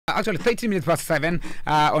Actually 30 minutes past 7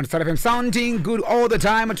 on Star FM, sounding good all the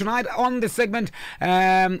time. Tonight on the segment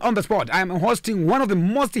on the spot, I'm hosting one of the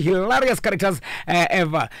most hilarious characters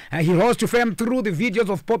ever. He rose to fame through the videos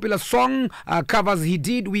of popular song covers he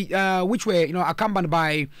did, which were accompanied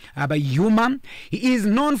by humor. He is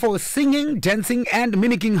known for singing, dancing, and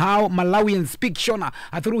mimicking how Malawians speak Shona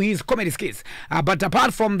through his comedy skits. But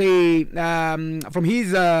apart from from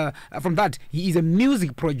that, he is a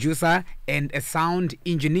music producer and a sound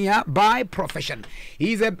engineer by profession.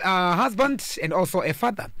 He is a husband and also a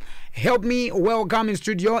father. Help me welcome in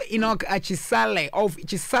studio Enoch Chisale of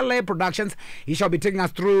Chisale Productions. He shall be taking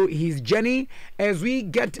us through his journey as we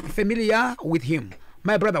get familiar with him.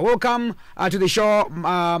 My brother, welcome to the show,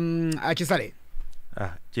 Chisale.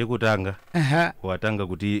 Chekutanga watanga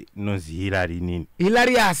kuti nozi hilari nini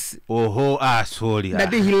hilarious. Oho, sorry,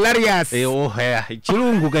 that is hilarious.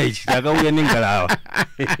 Chilungu kaichi takauya ningalawa.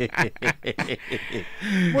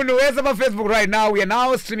 Munaweza pa Facebook right now. We are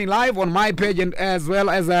now streaming live on my page and as well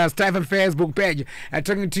as Stephen Facebook page,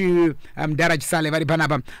 talking to Dara Chisale vari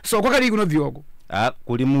panapa. So kwakali kuno vyoko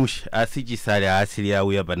kuli mushi asi Chisale asili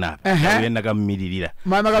auya panapa uyenda kamililira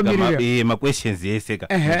ma questions yeseka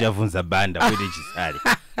uchavunza banda kwete Chisale.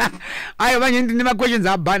 Ayo manje ndine questions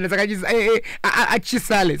abanda saka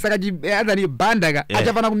Chisale saka adani banda ka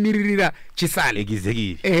achafana kumiririra Chisale.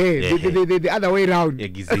 Exactly. The other way around.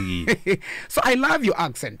 Exactly. So I love your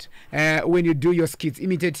accent when you do your skits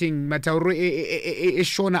imitating Matauro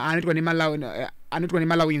Shona and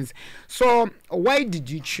Malawians. So why did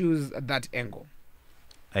you choose that angle?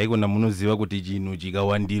 Aiko na munoziva kuti chinu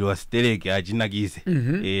chikawandilwa stereke achinakise.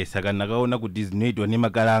 Saka nakaona kuti zinoitwa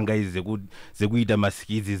nemakalanga zekuita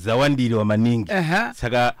masikizi zawandilwa maningi.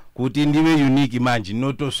 Saka kuti ndiwe unique manje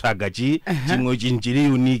notosvaga chimwe chinchiri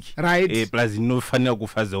unique. Right. Plus inofanira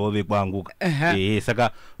kufaza hobe kwanguka.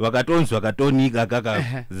 Saka vakatonzwa katonika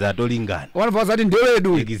kaka zatolingana. One of us that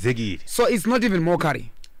ndewedu. Exactly. So it's not even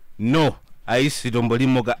mockery. No. Aisi tomboli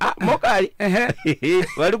moka mokali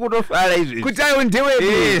wali kutofala izvi kutayo ndewe.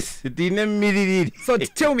 Yes, tine mililili. So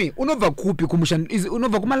tell me, unova kupi kumushan,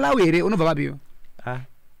 unova kumalawi ere, unova wapi?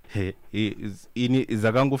 Ini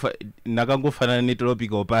zakangufa nakangufana ni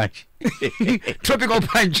tropical punch. Tropical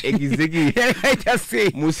punch. Exactly. I just say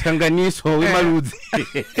musanganiso wemaludzi.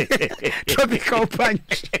 Tropical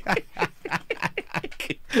punch.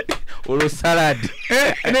 Olo salad.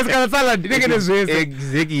 Neska salad nike zwese.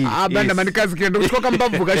 Exactly. Abanda manikazi kendo kutoka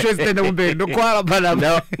mbavu ka show stand kumbe ndokwala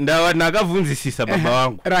bana. Ndawa nakavunzisisa baba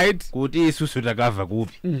wangu. Right. Kuti isusu takava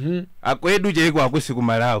kupi. Akwedu cheko akusi ku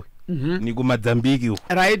Malawi. Ni ku Mozambique uko.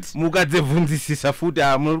 Right. Mukadzevunzisisa futi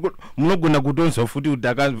munogona kutonzwa futi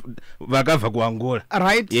utaka vakava ku Angola.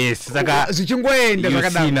 Right. Yes, saka zichingoenda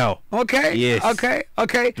zvakadaro. Okay. Yes.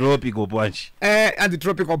 Okay. Tropical punch. And the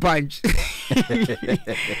tropical punch.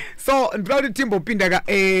 So ndauti timbo pindaka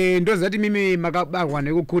ndozati mimi makabarwa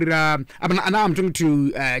nekukurira ana I'm talking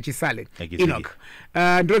to Chisale Enoch.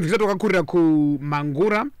 Ndozati wakakurira ku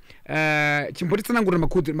Mangura. Chimbotitsanangura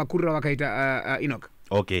makurira wakaita Enoch.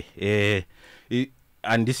 Okay.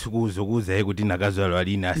 Andisikuzokuza kuti nakazalwa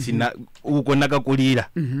lini asina uko nakakulira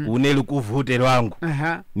uneli kuvute lwangu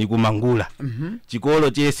ni kumangula chikolo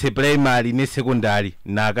chese primary ne secondary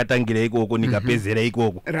nakatangira ikoko nikapezera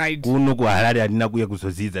ikoko kuno ku Harare alina kuya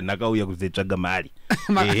kuzoziza nakauya kuzetsvaga mali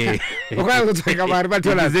wakaya kutsvaga mali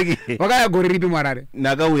batola wakaya goriripi mwarare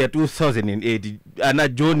nakauya 2008 ana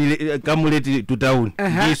John Kamuleti to town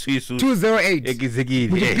isu 208 exactly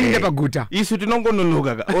mutipinde paguta isu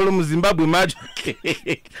tinongononoka olo mu Zimbabwe macho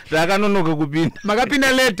takanonoka kupinda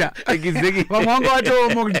makapinda leta exactly vamwangu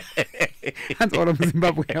watomo olo mu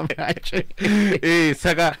Zimbabwe yamacho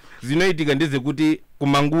saka zinoitika ndezekuti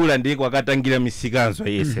kumangula ndiko akatangira misikanzo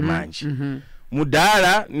yese manje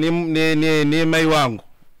mudala ne mai wangu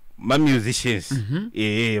ma musicians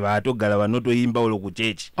vatogara vanotoimba olo ku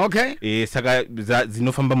church. Okay. Saka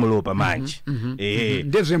zinofamba mulopa manje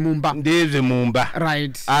ndezve mumba.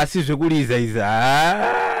 Right. Asi zvekuliza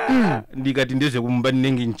ndikati ndezve kumumba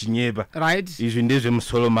ndinenge nchinyepa. Right. Izvi ndezve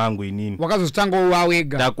musolo mangu inini wakazostanga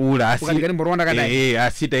wawega takula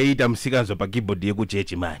asi taita musikanzo pa keyboard yeku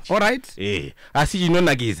church manje. Alright. Asi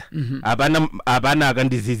chinonakiza apana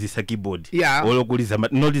akandizizisa keyboard olokuliza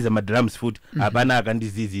noliza ma drums foot apana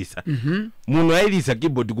akandizizisa. Munhu ailisa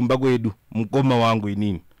keyboard kumba kwedu mkoma wangu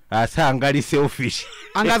inini angali selfish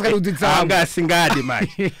angazikaludzitsa anga asingade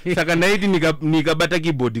manje saka naiti nikabata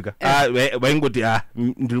keyboard ka vaingoti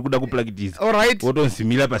ndiri kuda kupractice alright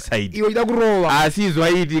wotonzimira pa side iwe ida kurova asizwa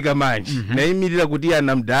itika manje naimirira kuti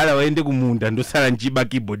ana mdala waende kumunda ndosala njiba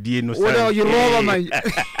keyboard yeno sala yirova manje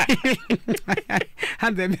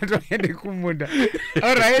hanze metoende kumunda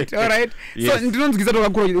alright so ndinonzikisa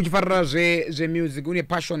tokakura uchifarira zve music une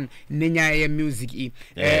passion nenyaya ye music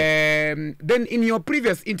then in your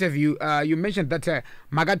previous interview you mentioned that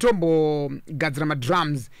makatombo gadzira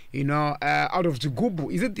drums out of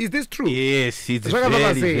Chigubu. Is this true? Yes, it's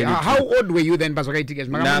very how old were you then bazvakaitika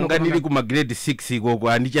nanga ndiri kuma grade 6 ikoko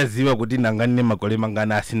andichaziva kuti nanga ndine makore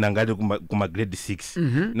mangana asi nanga ndiri kuma grade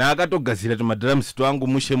 6 na akatogadzira drums twangu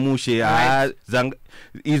mushe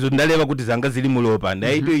izo ndaleva kuti zanga zili mulopa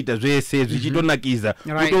ndaitoita zvese zvichitonakiza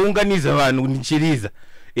kutounganiza vanhu ndichiriza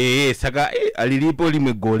saka alilipo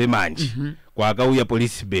limwe gole manje kwakauya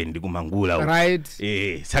police band kumangula right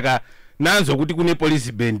saka nanzo kuti kune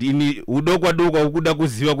police band ini udokwa ukuda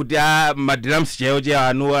kuziva kuti madrums chayo che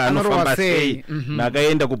anofamba sei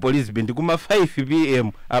nakaenda ku police band kuma 5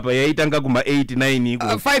 pm apa yaitanga kuma 8 9 iko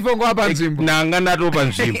 5 ngo apa nzvimbo nanga ndatopa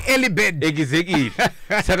nzvimbo early bed exactly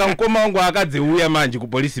saka mkoma wangu akadzeuya manje ku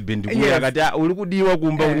police band kuya akati uri kudiwa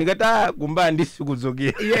kumba unikata kumba andisi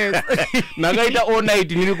kudzokera yes nakaita all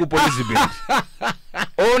night niri ku police band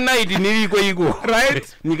all night niriko iko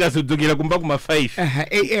right nikazodzokera kumba kuma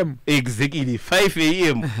 5 am exactly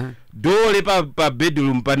 5 am dole pa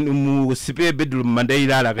bedroom mu spare bedroom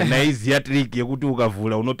mandailala kana izi trick yekuti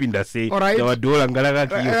ukavula unopinda sei tawa dola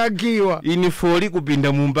ngalakakiwa ini foli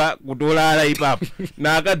kupinda mumba kutolala ipapo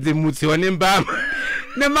na akadzemutsiwa nembama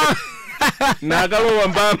na akalowa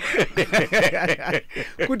mbama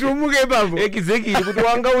kuti umuke ipapo exactly kuti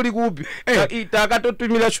wanga uli kupi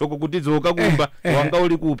takatotumira shoko kuti dzoka kumba wanga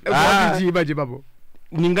uli kupi chiba chipapo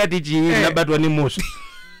ningati chini nabatwa ni moto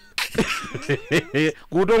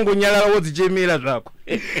kutongonyala wodzichemera zvako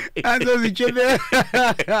azozichemera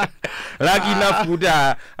lucky enough kuti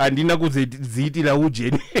andina kudziitira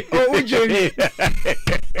ujeni ujeni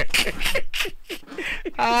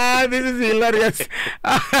this is hilarious.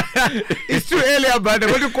 It's too early, Abanda.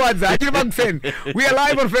 What do you call that? We are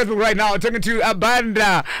live on Facebook right now, talking to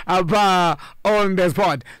Abanda on the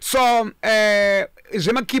spot. So,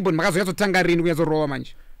 Jema keyboard, makazo yaso tangarini kuyazo rowa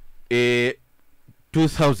manje.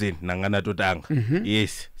 2000 nangana totanga.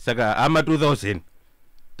 Yes. Saka ama 2000.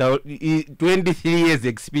 23 years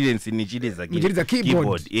experience in Nichiliza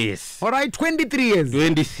keyboard. Yes. Alright, 23 years.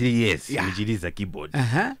 23 years in Nichiliza keyboard.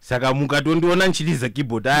 Saka mukatondiona Nichiliza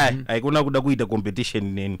keyboard aikona kuda kuita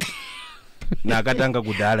competition neni. Na akatanga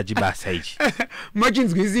kudala chibasa ichi.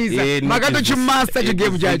 Machinzwizisa. Makato chimaster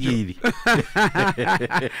chigame jacho.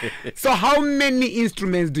 So how many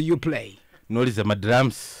instruments do you play? Noliza ma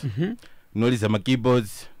drums. Noliza ma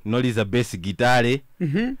keyboards. Noliza bass guitar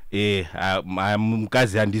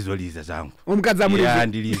mkazi andizoliza zangu umkazi amuriza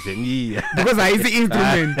andilize because I see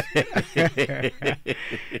instrument.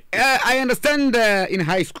 I understand in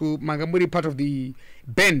high school Magamuri part of the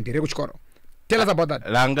band rekuchikoro. Tell us about that.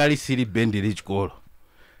 Langali siri band rechikoro.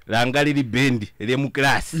 Langali li band le mu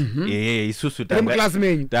class isusu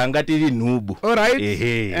tanga tiri nubu. All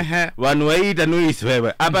right. Vanhu vaita noise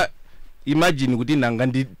vaiva apa imagine kuti nanga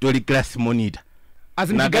nditori class monitor.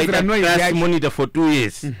 Nakaita class monitor for 2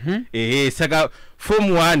 years. Saka form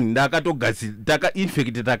 1 ndakatogadzira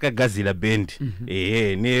infect takagadzira band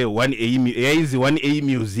ne 1A yaizi 1A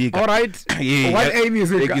music. All right. 1A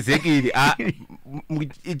music. Exactly.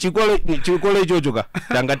 Chikolo ichocho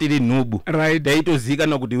tanga tiri nubu. Right.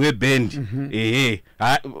 Taitozikana kuti we band.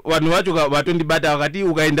 Vanhu vacho vatondibata vakati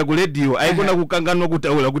ukaenda ku radio aikona kukanganwa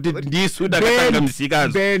kutaura kuti ndisu ndakatanga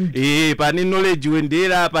musikanzo. Pane knowledge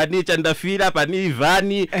wendera, pane chandafira, pane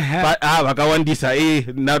ivani, vakawandisa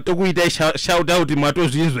natokuita shout out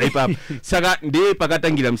mwatozvinzwa ipapo. Saka ndiye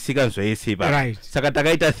pakatangira musikanzo yese ipapo. Saka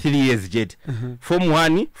takaita 3 years jet. Form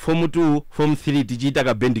 1, form 2, form 3 tichiita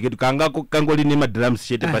ka band ketu kangoli ne drums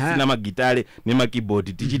chete pasina magitare nema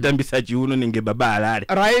keyboard tichitambisa chiuno nenge baba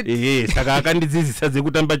alale. Saka akandidzidzisa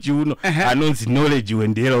dzekutamba chiuno anonzi knowledge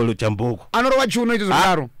wendera ulo chamboko. Anorowa chiuno icho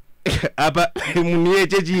zvaro. Apa munhu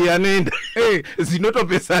yechechi anoenda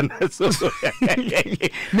zinotopesana so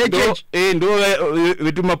ndo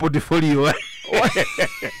vetuma portfolio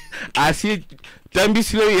asi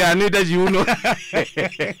tambisiro yanoita chiuno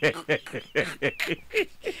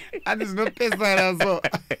and zinopesana so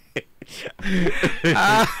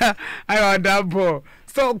aiwadambo.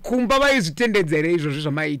 So kumba vaizvitendedzere izvozvo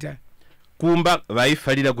zvamaita? Kumba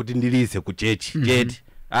vaifarira kuti ndirize kuchechi chete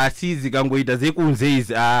asi zikangoita zekunze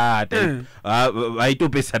izi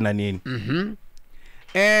vaitopesana neni.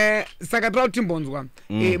 Saka timbonzwa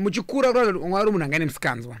muchikura mwari munhu angane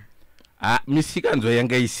musikanzwa misikanzwa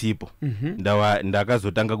yanga isipo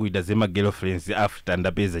ndakazotanga kuita zemagirlfriends after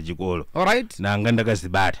ndapedza chikolo alright nanga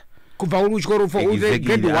ndakazibata kubva uri kuchikoro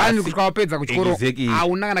grade 1 kusvika wapedza kuchikoro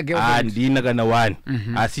hauna kana girlfriend handina kana 1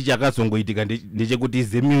 asi chakazongoitika ndechekuti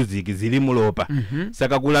zemusic ziri muropa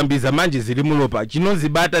saka kulambiza manje ziri muropa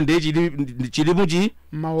chinonzibata chiri muchi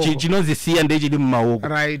chinonzisiya ndechiri mumaoko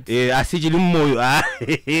asi chiri mumoyo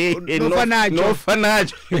nofa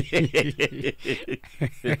nacho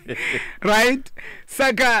right.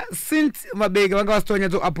 Saka since vabereki vanga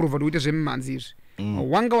vasitonyatso approve kuti uite zvemimhanzi izvi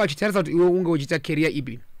wanga wachitarisa kuti iwe unge uchiita career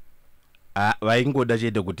ipi? vaingoda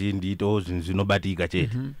chete kuti ndiitewo zvinhu zvinobatika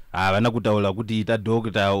chete havana kutaura kuti ita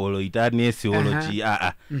dokta olo ita nesi olo chi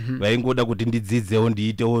vaingoda kuti ndidzidzewo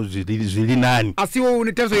ndiitewo zviri nani. Asi iwe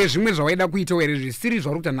une tariso yezvimwe zvawaida kuitawo here zvisiri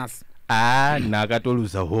zvari kuita nhasi?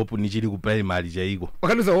 nakatoluza hope nichiri kuprimary chaiko.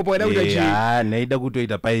 Wakaluza hope waida kuita chii? Naida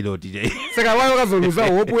kutoita pilot chaiko. Saka wayo wakazoluza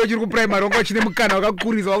hope uchiri kuprimary wanga uchine mukana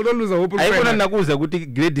wakakurisa wakutoluza hope kuprimary. Aikona nakuza kuti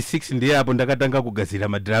grade 6 ndiye hapo ndakatanga kugadzira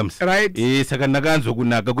madrums. Right. Saka ndakanzwa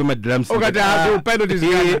kunaka kwemadrums. Ukati hapo pilot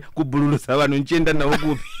zvikana kubululusa vanhu nchienda nawo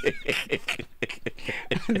kupi.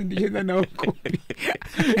 Ndienda nawo kupi.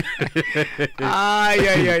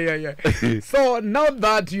 So now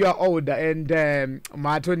that you are older and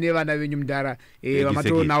mato nevana venyu mudhara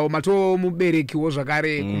mato nawo mato muberekiwo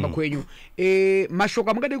zvakare kumba kwenyu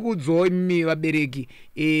mashoko amungade kuudzawo imi vabereki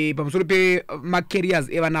pamusoro pemacareers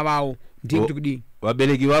evana vavo ndekuti kudii?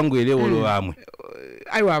 Vabereki vangu here olo vamwe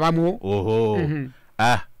aiwa vamwewo oho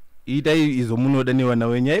itai izo munoda nevana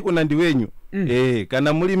venyu aikona ndi venyu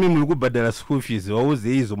kana mulimi muri kubhadhara school fees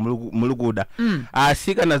wauze izo muri kuda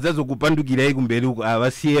asi kana zazokupandukirai kumberi uko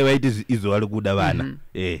avasiye vaiti izo vari kuda vana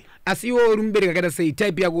asi iwo uri mubereki akaita sei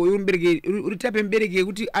type yako uri type mubereki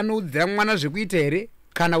yekuti anoudzira mwana zvekuita here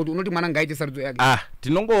kana kuti unoti mwana ngaaite sarudzo yake?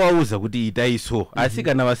 Tinongowauza kuti itai so asi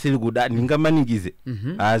kana vasiri kuda ndingamanikize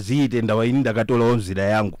azviite ndawaini ndakatorawo nzira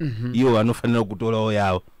yangu iwo vanofanira kutorawo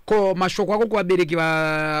yavo. Ko mashoko ako kuvabereki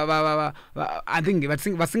I think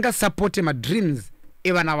vasingasupporte madreams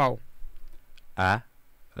evana vavo?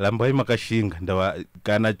 Lambai makashinga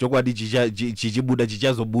kana chokwadi chichibuda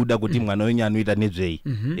chichazobuda kuti mwana wenyu anoita nezvei.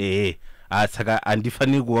 Saka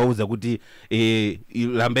handifaniri kuvauza kuti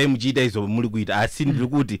lambai muchiita izvo muri kuita asi ndiri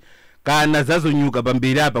kuti kana zazonyuka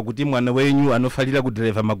pamberi apa kuti mwana wenyu anofanira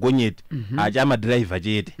kudhiraivha magonyeti achamadhiraivha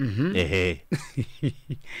chete.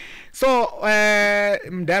 So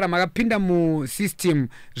mudhara makapinda musystem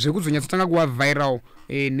zvekuzonyatsotanga kuva viral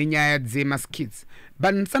nenyaya dzemaskits,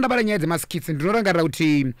 but ndisandabata nyaya dzemaskits ndinorangarira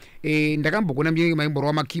kuti ndakambogona mnyengi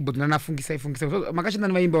maimborwa makeyboard nanafungisai makashanda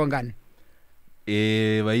nevaimba wangani?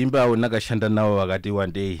 Vaimba avo nakashanda navo vakati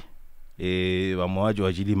one day vamwe vacho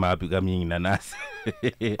vachiri mapi kamyingi nanasi.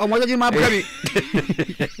 Vamwe vacho vachiri mapi kamyingi?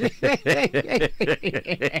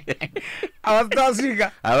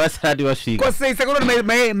 Havasika? Havasati vasvika. Kosei saka unoti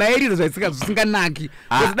maeriro zvisinganaki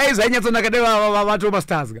kuti dai zvainyatsonaka dai vatoma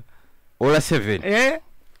stars ka? Ola 7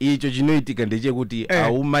 icho chinoitika ndechekuti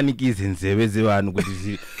haumanikize nzeve dzevanhu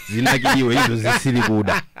kuti zinakiriwe izvo zisiri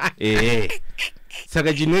kuda.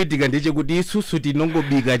 Saka chinoitika ndechekuti isusu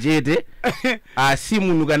tinongobika chete asi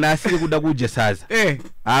munhu kana asiri kuda kudya sadza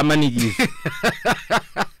haamanikize.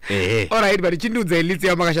 Alright, but chindiudza ilitsi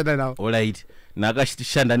yamakashanda nawo. Alright,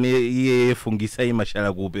 nakashanda neiye fungisai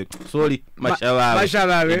mashala kupe sorry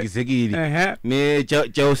mashavave ekizekiri ne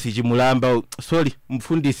chausi chimulamba sorry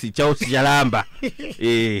mfundisi chausi chalamba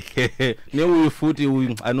ne uyu futi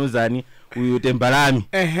uyu anozani uyu tembalami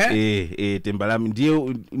tembalami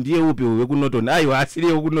ndiye upi uwe kunotoni aiwa asiri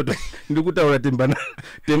kunotoni ndikutaura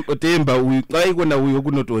temba uyu aikona uyu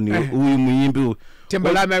kunotoni uyu muimbi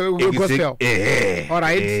tembalami gospel.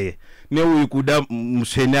 Alright, ne uyu kuda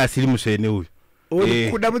muswene asiri muswene uyu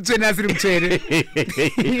kuda mutsvene asiri mutsvene.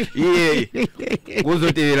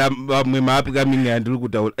 Kuzotevera vamwe maapi kamini andiri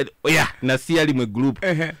kutaura nasiya rimwe group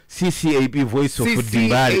CCAP voice of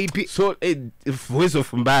Dimbale so voice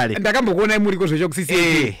of Mbale ndakambokuona muriko zvecho ku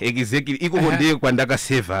CCAP exactly ikoko ndiye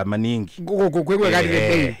kwandakaseva maningi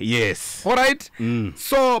yes. Alright,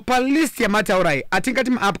 so pa list yamataurai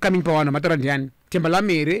atingati upcoming pawana mataura ndiani?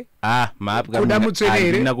 Tembalami here? Kuda mutsvene here?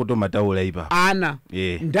 Andina kutomataura ipa ana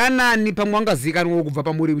ndanani pamwe wangazikanwa kubva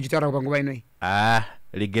pamuri muchitaura panguva inoi?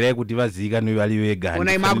 Regerai kuti vazikanwe vari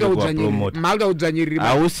vega makuda udzvanyiriri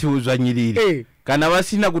hausi udzvanyiriri kana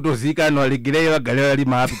vasina kutozikanwa regerai vagare vari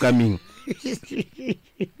maupcoming.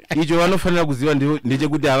 Icho vanofanira kuziva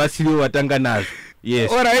ndechekuti havasiriwo vatanga nazvo.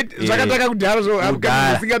 Yes. Alright, zvakataka kudhara zvo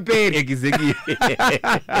usingaperi. Exactly.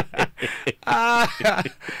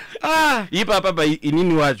 Ipapa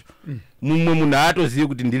inini wacho mumwe muna atoziye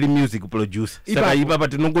kuti ndili music producer saka ipapa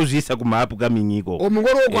tinongozvisa kuma upcoming iko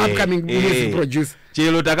omungoro ko upcoming music producer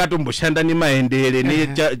chelo takatomboshanda ni maendele ne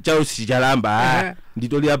chausi chalamba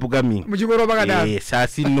nditori upcoming muchingoro pakadaro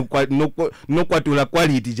sasi nokwatula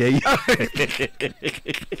quality chai.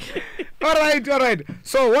 All right.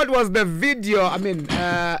 So what was the video, I mean,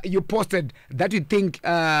 you posted that you think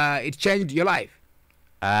it changed your life?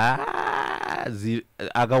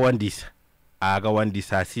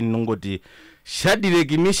 Akawandisa asinongoti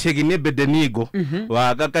shadireki misheki nebedenigo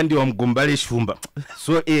wakakandiwa mgombale shumba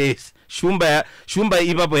so shumba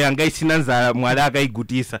ipapo yanga isina nzala mwala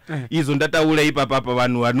akaigutisa izo ndataula ipapa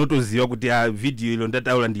vanhu vanotoziva kuti video ilo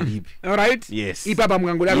ndataula ndilipi. All right. Yes. Ipapa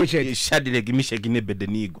mngangula kucheti shadireki misheki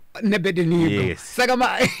nebedenigo yes. Saka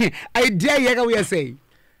ma idea yaka we are saying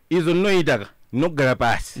izo noitaka nogara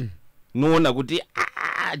pasi noona kuti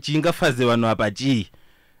chingafaze vanhu apa chii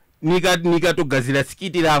nikatogadzira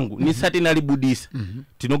skiti rangu nisati nalibudisa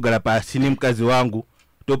tinogara pasi nemkazi wangu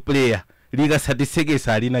toplayer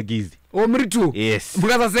likasatiseka alina gizi muri tu yes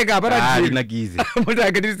mukasaseka apana alina gizi muti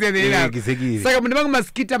akatisiyeni saka munenge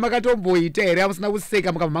maskita makatomboita here amusina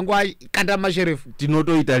kuseka mukamhangu akanda masherefu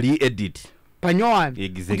tinotoita re-edit panyowani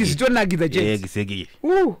kuti zvitonakidza chete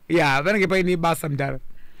ya vanenge paine basa mudhara.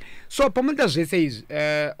 So pamuita zvese izvi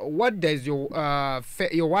what does your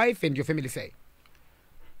wife and your family say?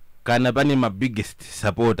 Kana pane my biggest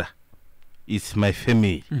supporter is my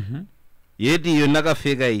family. Yeti iyo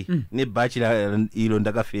ndakafeka iyi nebhachi ilo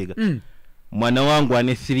ndakafeka mwana wangu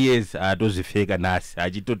ane 3 years atozvifeka nasi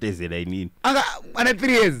achitotezera inini ane 3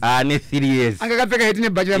 years ane 3 years angakapfeka heti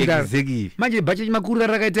nebhachi ramudhara exactly manje bhachi chimakuru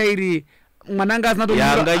rakaita iri mwana anga asina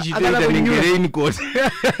yanga ichitoita nenge raincoat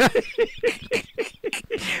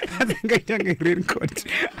raincoat.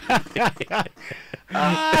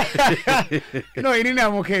 No,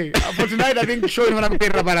 I'm okay. For tonight, I think show when I'm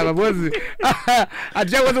paying Rabaraba was I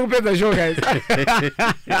just want to pay the show, guys.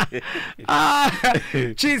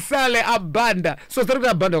 Chisale abanda. So start with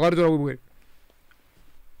abanda. What do we?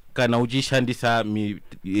 Kana uchishandisa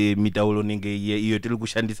mitaulo nenge iyo tili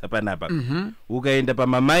kushandisa panapa ukaenda pa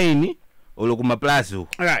mamaini olokuma plazo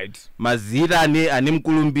right mazira ane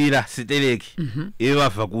mkulumbira siteleki ewa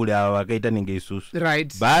vakule awa wakaita nenge isusu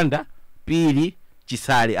right banda pili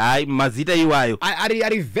Chisale mazita iwayo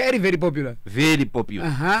ari very popular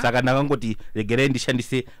saka nakangoti legera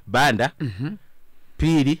ndishandise banda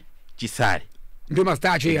pili Chisale ndio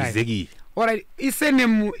mastacho yayi exactly. All right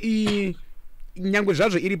isenemu nyangwe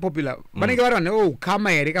zvazvo iri popular vanenge vari vanhu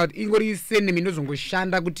ukama here kuti ingori isenemu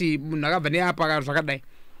inozongoshanda kuti munhu akabva neapa zvakadai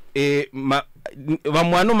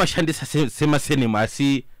vamwe vanomashandisa semasenemu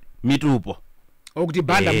asi mitupo okuti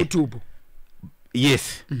banda mutupo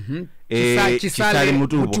yes Chisale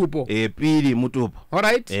mutupo pili mutupo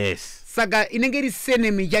alright yes saka inenge iri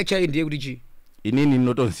senemu yacho ndiye kuti chi inini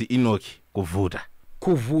notonzi Inoki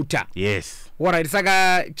kuvuta yes alright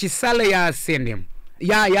saka Chisale ya senemu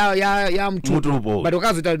ya mutupo but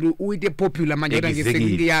ukazoita uite popular manje kuti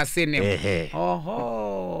ngesekingi ya senemu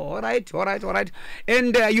all right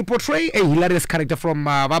and you portray a hilarious character from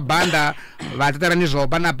vabanda vatatara nezvo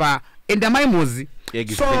panapa and amaimuzi.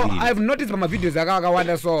 So I've noticed from my videos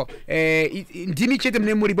akawanda so ndimi chete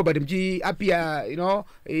mune muripo but mchiapia you know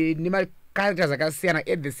nima characters akasiyana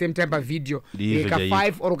at the same time pa video ka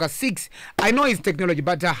 5 or ka 6. I know it's technology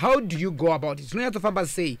but how do you go about it? You have to famba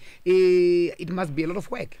say it must be a lot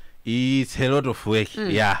of work. It's a lot of work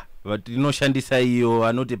yeah but inoshandisa iyo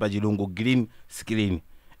anoti pachilungu green screen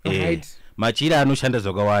right machira anoshanda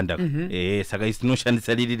zvakawanda saka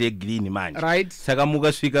isinoshandisa liri green manje right saka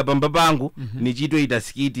mukasvika pamba pangu nichitoita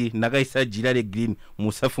skiti nakaisajira green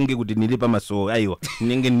musafunge kuti nili pamaso aiwa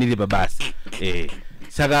ninge nili pabasa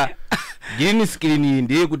saka green screen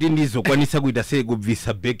ndiye kuti ndizokwanisa kuita sei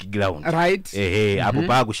kubvisa background right apo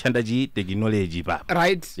pakushanda chi technology papa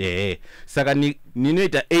right saka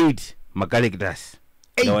ninoita 8 ma characters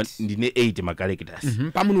ndine 8 ma characters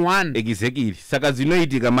pamunhu 1 exactly saka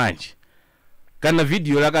zinoitika manje kana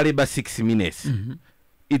video lakareba 6 minutes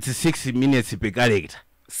it's 6 minutes per character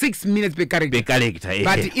 6 minutes per character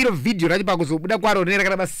but iro video rachi pakuzobuda kwaro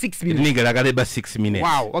rakareba 6 minutes rinenge rakareba 6 minutes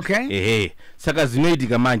wow okay saka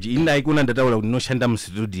zinoitika manje inai kuna ndataura kuti noshanda mu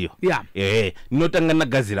studio yeah ninotanga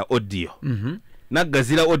nagadzira audio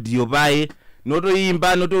nagadzira audio paye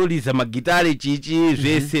notoimba notoliza magitari chichi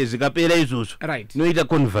zvese zvikapera izvozvo right noita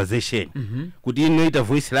conversation kuti inoita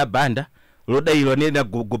voice la banda lodayilwa nena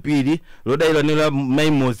gopiri lodayilwa nena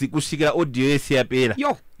maimozi kushikira audio yese yapera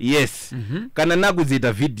yes kana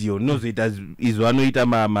nakuzita video nozoita izo anoita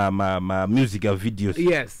ma musical videos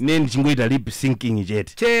neni chingoita lip syncing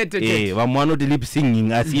chete vamwe anoti lip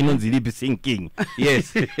singing asi inonzi lip syncing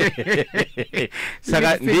yes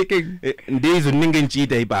saka ndeizo ndinenge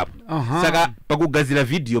nchiita ipapo saka pakugadzira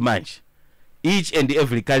video manje each and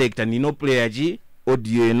every character ndinoplayer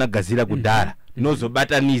audio yenagadzira kudhara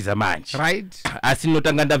nozobataniza manje asi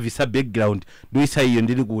notanga ndabvisa background ndoisa iyo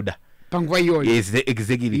ndiri kuda panguva iyoyo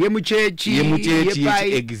exactly yemuchechi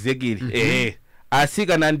exactly asi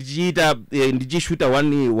kana ndichiita ndichishuta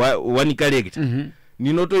one character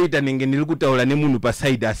ninotoita nenge ndiri kutaura nemunhu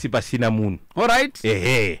paside asi pasina munhu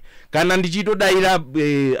kana ndichitodayira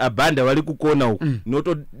abhanda vari kukona uko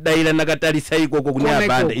notodayira nakatarisa ikoko kune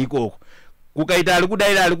abhanda ikoko kukaita ari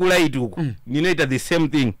kudayira ari kulaiti uko ninoita the same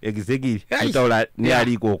thing exactly kutaura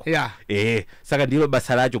neari ikoko saka ndiro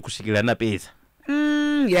basa racho kusvikira napedza.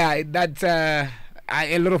 That's a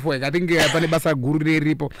lot of work. I think pane basa guru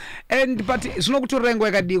riripo. And but zvinokutorera nguva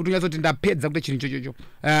yakadii kuti unyatsoti ndapedza kuita chinhu ichocho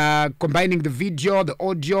combining the video, the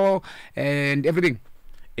audio and everything.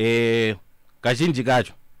 Kazhinji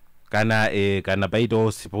kacho kana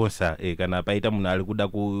paitawo sponsor kana paita munhu ari kuda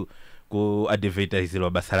ku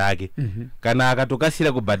advertiserwa basa rake kana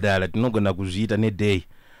akatokasira kubhadhara tinogona kuzviita neday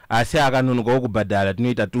asi akanonokawo kubhadhara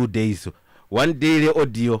tinoita 2 days, 1 day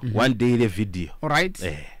le-audio, 1 day le-video. Alright.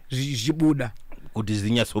 Zvibuda kuti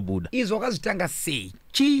zinyatsobuda izvo wakazvitanga sei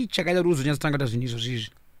chii chakaita kuti uzonyatso ta zvinhu izvo zvizvi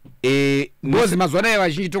because mazuva anaya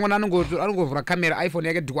vazhinji tongona anongovhura kamera iPhone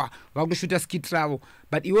yake dwa vakutoshuta skit ravo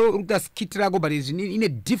but iwe uri kuita skit rako but in a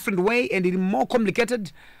different way and it's more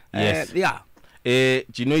complicated.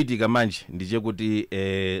 Chinoitika manje ndechekuti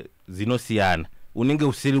zinosiyana unenge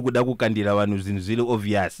usiri kuda kukandira vanhu zvinhu zviri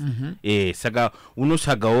obvious saka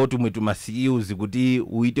unotsvagawo tumwe tumaskills kuti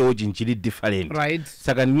uitewo chinhu chiri different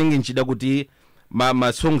saka ndinenge nchida kuti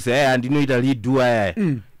masongs aya ndinoita redo aya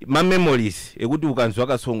mamemories ekuti ukanzwa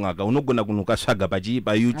kasong aka unogona kunokatsvaga pa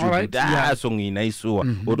YouTube kuti song iyi naisuwa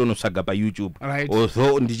otonotsvaga pa YouTube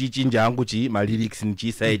although ndichichinja hangu malyrics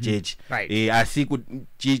ndichiisa echechi asi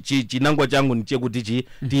chinangwa changu ndichekuti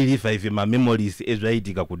ti-revive mamemories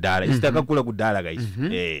ezvaitika kudhara isi takakura kudhara kaisi.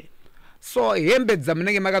 So hembe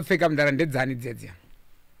dzamunenge makapfeka mudhara ndedzani dzedzi?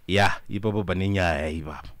 Ipapo pane nyaya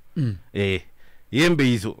ipapo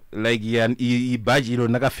hembe izo like ibhaji iro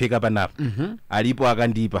nakapfeka panapa alipo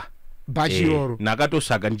akandipa bhaji iroro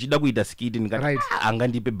nakatosvaka ndichida kuita skiti ndikati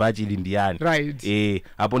angandipe bhaji ili ndiani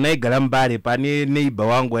apo naigara mbare pane neighbor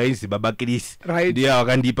wangu ainzi baba Chris ndiye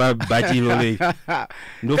wakandipa bhaji iroro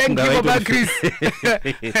ndofunga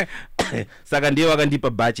saka ndiye wakandipa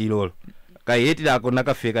bhaji iroro kaheti ako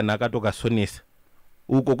nakapfeka nakatokasonesa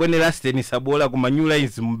uko kwene lasteni sabola kumanyula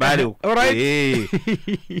izi mbale uko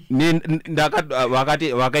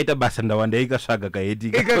wakaita basa ndawanda ikasvaga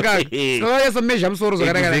kaheti so measure musoro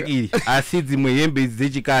zvakanaka asi dzimwe hembe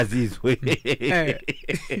dzechikazi izwe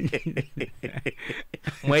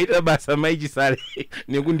mwaita basa mai Chisale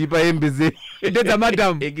nekundipa hembe ndedza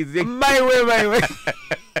madam maiwe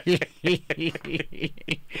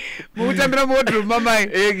mutambira modro mamai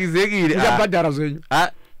exactly ndabhadhara zvenyu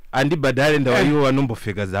andibhadhare ndawaiwo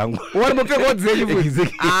wanombopfeka zangu wanombopfeka dzenyu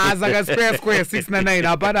saka square 699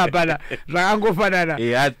 hapana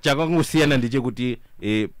zvakangofanana chakangosiyana ndechekuti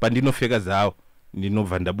pandinopfeka zawo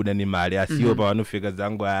ndinobva ndabuda nemari asiwo pavanopfeka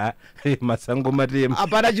zangu masango matema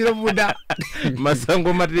hapana chinobuda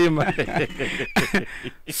masango matema.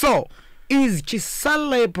 So is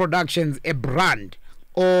Chisale Productions a brand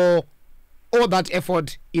or all that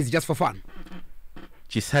effort is just for fun?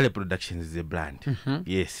 Chisale Productions is a brand.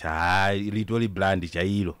 Yes, literally brand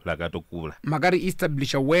chairo lakatokula. Magari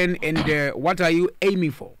establish when and what are you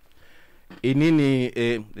aiming for? Inini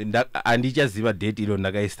andichaziva date ilo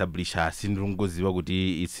ndakaestablisha asi ndinongoziva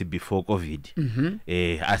kuti it's before COVID.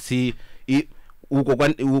 Asi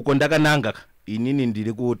uko ndakananga inini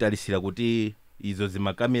ndiri kutarisira kuti izo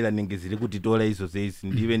zimakamera nenge ziri kutitora izo zezi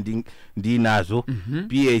ndive ndinazo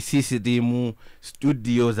PA system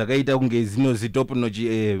studio zakaita kunge zino top notch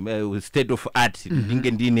state of art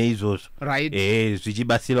ndinge ndine izozo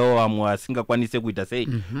zvichibasirawo vamwe asingakwanise kuita sei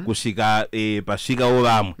kusvika pasvikawo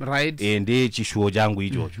vamwe ndi chishuwo changu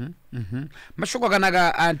ichocho. Mashoko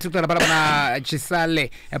akanaka tikutara pana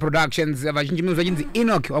Chisale Productions vazhinji munhu vachinzi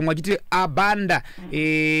Enoch vamwe vachiti abanda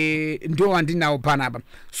ndo wandinawo panapa.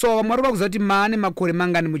 So vamwe vari kuziva kuti maane makore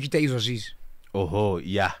mangani muchiita izvo zvizvi?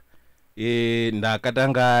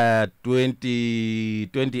 Ndakatanga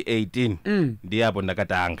 2018 ndiye apo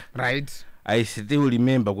ndakatanga I still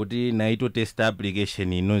remember kuti naito test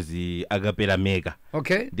application inozi akapera meka.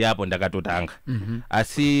 Okay. Ndi apo ndakatotanga.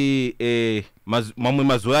 Asi mamwe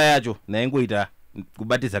mazuwa yacho naingoita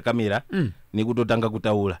kubatiza kamera nikutotanga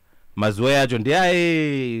kutaula. Mazuwa yacho ndi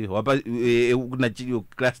wapa kuna chilo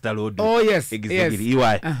cluster load. Oh yes. Exactly.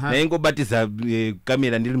 Iwaya. Naingobatiza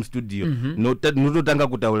kamera ndili mu studio. Nototanga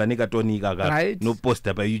kutaula nikatonika ka. No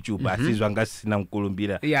poster pa YouTube asizwa ngasina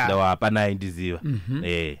mkulumbira ndawa hapana indiziwa.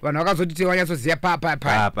 Vanhu vakazoti wanyasoziya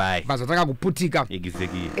papa. Vazotanga kuputika.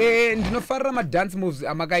 Exactly. Ndinofarira ma dance moves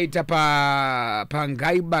amakaita pa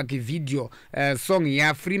Ngaibaki video song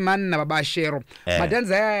ya Freeman na Baba Shero.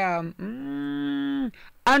 Madance aya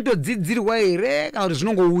antodzidzirwa here kana kuti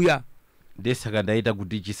zvinongouya. Ndesaka ndaita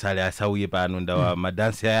kuti Chisale asauye pano ndawa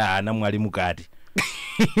madansi aya ana mwali mukati.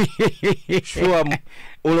 Sure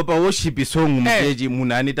olopa worship song mukeji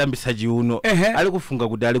munhu anetambisa chiuno ali kufunga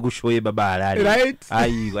kuti ali kushoye baba alali.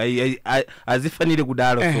 Ayi azifanire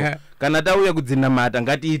kudalo so kana tauya kudzinamata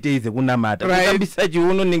ngati iteize kunamata kutambisa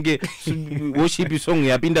chiuno ninge worship song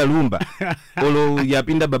yapinda lumba olo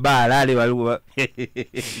yapinda baba alali wali.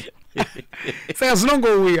 Saka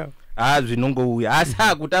zvinongouya. Zvinongouya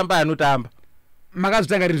asa kutamba anotamba.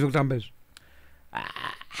 Makazvitanga rizvo kutamba izvo.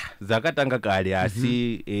 Zakatanga kale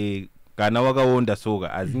asi kana wakaonda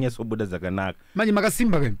soka azinyasobuda zakanaka. Manje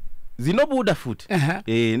makasimba kani. Zinobuda futi.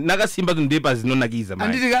 Nakasimba kundepa zinonakiza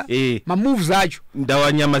manje. Anditika ma moves acho.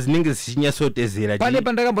 Ndawa nyama zinenge zichinyasotezera. Pane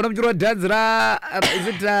pandakambona mchiro dance ra is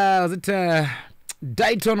it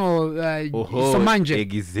Dayton or Somanje.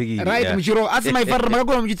 Exactly. Right, mchiro asi maifarira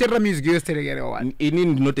makakona mchiterera music yesterekere wani. Ini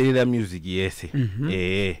ndinoterera music yese.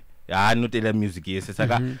 Noterera music yese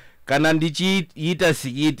saka kana ndichiita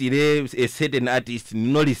sikitire a certain artist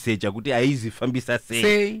ndinorisearcha kuti aizifambisa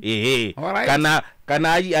sei.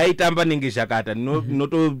 Kana aitamba nenge zvakata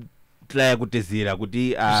nototraya kutezera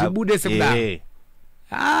kuti zvibude sekudaro.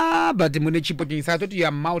 But mune chipo chinyisa toti you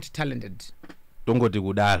are multi talented. Tongoti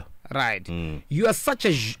kudaro. Right. You are such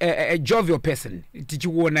a jovial person.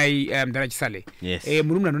 Tichiona Mdara Chisale. Yes.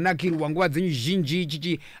 Munhu anonakirwa nguva dzenyu zhinji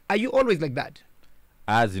chichi. Are you always like that?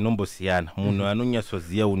 Zinombosiyana. Munhu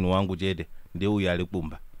anonyasoziya unhu wangu chete ndeuyo ali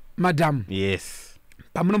kumba. Madam. Yes.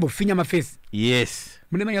 Pamunombofinya mafesi. Yes.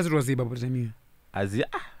 Mune manyasoziwa ziba kuti miyo.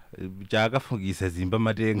 Chakafungisa zimba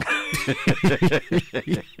matenga.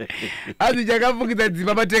 Chakafungisa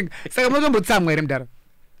zimba matenga. Saka munotombotsamwa here Mdara.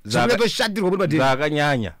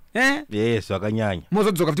 Zvakanyanya. Yes, zvakanyanya.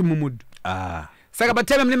 Mozodzoka kuti mumudu. Saka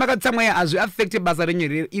patime mune makatsamwa ya azvi affect basa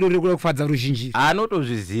renyu iro riri kufadza ruzhinji.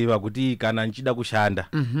 Anotozviziva kuti kana nchida kushanda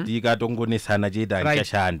tikatongonesana chete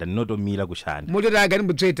anchashanda ndinotomira kushanda. Mototi agani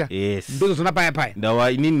mbutsveta. Yes. Ndozozona paya.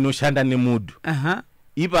 Ndawa inini ndinoshanda nemudu.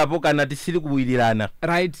 Ipapo kana tisiri kuwirirana.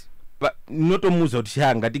 Right. Notomuza kuti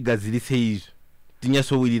shanga tigadzirise izvo.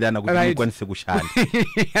 Tinyasowirirana kuti ndikwanise kushanda.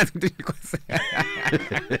 Asi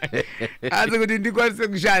kuti ndikwanise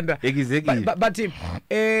kushanda. Exactly. But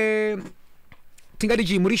tingati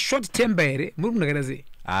chi muri short temper here muri kunakira sei?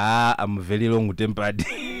 I'm very long tempered.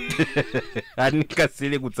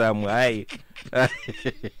 Anikasile kutsamwa hai.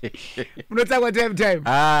 Unotsamwa time.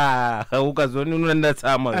 Ukazoni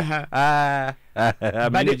unondatsamwa.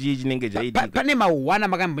 Abino chinenge chaita. Pane mawana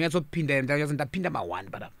makambonyatsopinda ndapinda mawana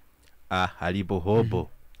bada. Alipo hobo.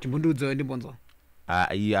 Chimbundudzo ndimbonzo.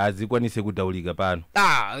 Azikwanise kutaulika pano.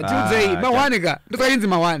 Tiudzei mawanika. Ndosayinzi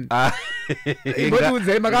mawani.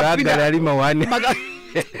 Tiudzei makapinda. Ngagari mawani.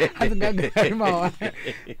 Ngagari mawani.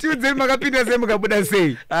 Tiudzei makapinda sei mukabuda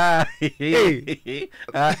sei?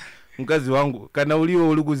 Mkazi wangu kana uliwo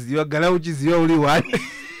uli kuziva gala uchiziva uli wani.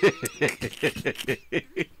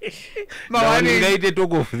 Mawani ngaite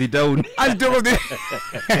talk of the town. Talk of the.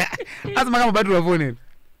 Makambobatula phone.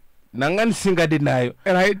 Nanga nisingade nayo.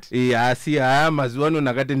 Right. Asi mazuwa ano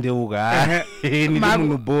nakatendeuka. Ndi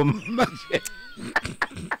munhu boma.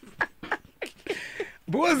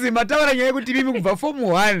 Bozi mataura nyaya kuti mimi kubva form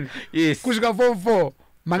 1 kusvika form 4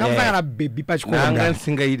 makasangana baby pachikora. Nanga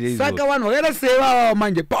nisingaite izvo. Saka vanhu vakaita seva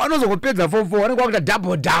manje pavanozongopedza form 4 vanenge vakuita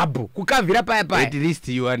double kukavhira paya. At least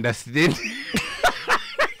you understand.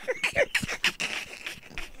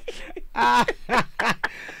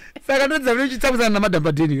 Saka ndodza vile uchitsamusana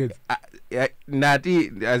namadhampadheni kadzi.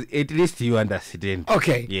 Nati at least you understand.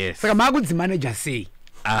 Okay. Yes. Saka makudzimanager sei?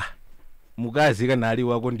 Mukazi kana ali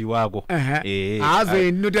wako ndi wako.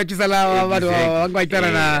 Ndinoti achisala vanhu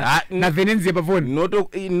vangaitana na Venenzia pafoni.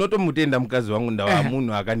 Notomutenda mukazi wangu ndawa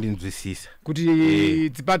munhu akandinzwisisa. Kuti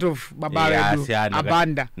it's part of baba vedu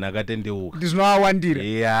abanda. Nakatendeuka.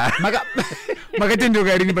 Ndizvinowawandira.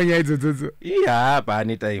 Makatendoka rini panyaya idzodzo? Iya,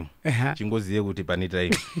 pane time. Chingoziye kuti pane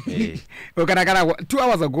time. Kana 2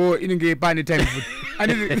 hours ago inenge pane time futi.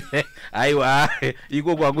 Aiwa,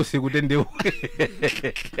 iko kwakusi kutendeuka.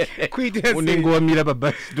 Kuite sei? Unenge wamira pa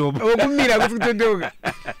bus stop. Kumira kuti kutendeuka.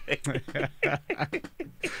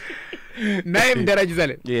 Naye mdara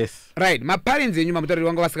Chisale. Yes. Right, my parents enyu mamutariri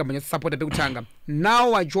wanga vasikambanya support pekutanga.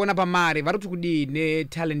 Now wachiona pamari vari kuti kudi ne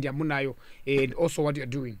talent yamunayo and also what you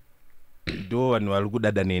are doing. Do vanhu vari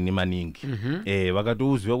kudada neni maningi.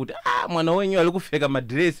 Vakatiuziva kuti mwana wenyu ari kupfeka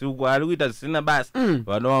madress uko ari kuita zvisina basa.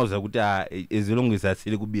 Vanovauza kuti as long as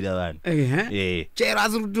asiri kubira vanhu. Chero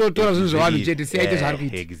asiri kutotora zvinhu zvavanhu chete siyaite zvaari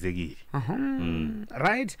kuita. Exactly.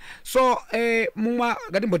 Right. So mumwe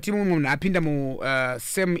ngatimboti mumwe munhu apinda mu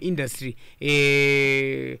same industry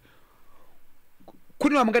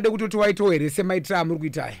kune vamungade kuti waitowo here semaitira muri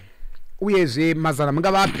kuita uyezve mazana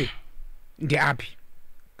mungavape ndeapi?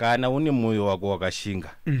 Kana une moyo wako wakashinga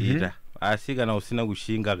ita, asi kana usina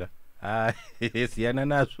kushinga siyana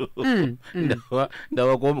nazvo.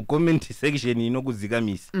 Ndawa comment section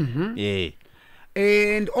inokuzikamisa.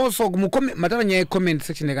 And also matara nyaya comment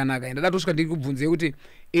section yakanaka ndada kusvika ndiri kubvunze kuti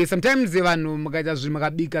sometimes vanhu mukaita zvinhu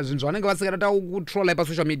makabika zvinhu zvavanenge vasikada kutrolla pa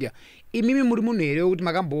social media, imimi muri munhu here kuti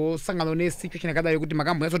makambosangana nesituation yakadai kuti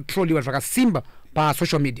makambonyatsotrolliwa zvakasimba pa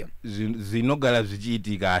social media? Zvinogara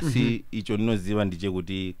zvichiitika, asi icho ndinoziva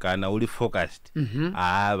ndechekuti kana uri focused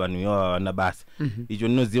vanhu ivava havana basa. Icho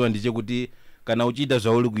ndinoziva ndechekuti kana uchiita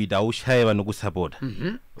zvauri kuita aushaye vanokusapota.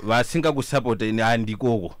 Vasingakusapota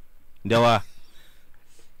handikoko ndawa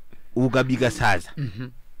ukabika sadza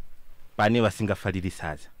pane vasingafariri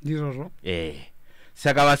sadza. Ndizvozvo.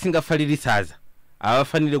 Saka vasingafariri sadza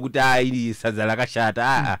havafanire kuti iri sadza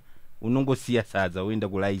rakashata. Unongosiya sadza woenda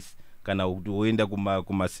kuraisi kana kuti woenda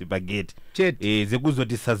kumasipageti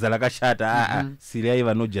zekuzoti sadza rakashata. Siriyai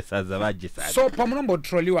vanodya sadza vadye sadza. So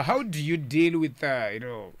pamunombotrolliwa, how do you deal with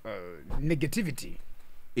negativity?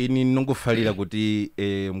 Ini ndinongofarira kuti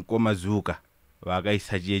mkomazuka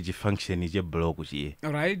vakaisa chifunction cheblog chiye.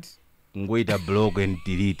 Alright. Ngoita blog and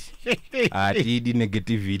delete. Atidi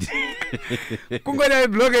negativity. Kungoita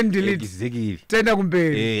blog and delete. Exactly. Tenda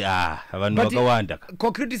kumberi. Vanhu vakawanda.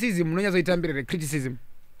 Ko criticism munonyazoitambira criticism.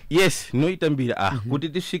 Yes, noitambira kuti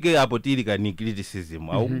tisvike apo tiri kani criticism.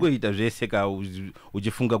 Aukungoita zvese ka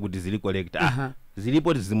uchifunga kuti ziri correct.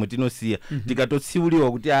 Zilipo zimwe tinosiya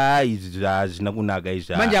tikatotsiuliwa kuti izvi zvina kunaka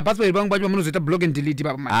izvi. Manje apasi pari pangu pacho munozoita blog and delete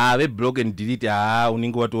papa manje. Ve blog and delete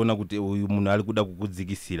unenge watoona kuti uyu munhu ari kuda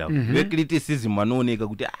kukudzikisira. Ve criticism vanooneka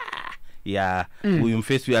kuti uyu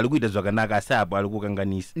mufesi uyu ari kuita zvakanaka asi apo ari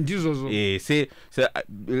kukanganisa. Ndizvozvo.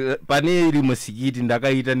 Pane rimwe sikiti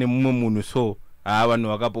ndakaita nemumwe munhu so vanhu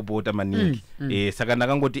vakapopota maningi. Saka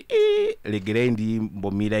ndakangoti regerai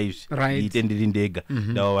ndimbomira izvi ndiite ndiri ndega.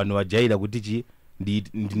 Ndava vanhu vajaira kuti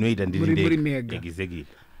ndinoita ndiri ndega. Exactly.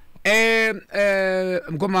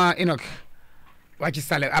 Mkoma Enoch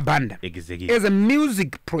Chisale abanda. Exactly. As a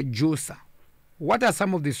music producer, what are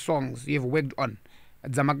some of the songs you have worked on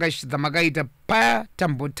dzamakaita pa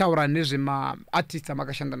tambotaura nezvema artists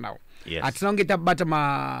amakashanda nawo? Atinonge tabata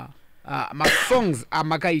ma songs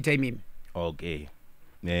amakaita imimi. Okay.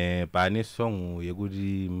 Pane song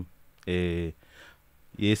yekuti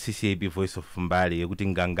CCAP Voice of Mbali yekuti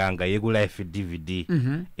nganganga yeku live DVD.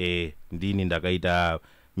 Ndini ndakaita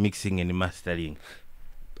mixing and mastering.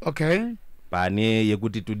 Okay. Pane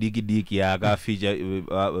yekuti tudiki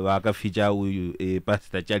akafeature uyu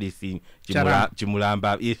Pastor Charles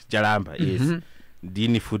Chimulamba Chalamba. Yes.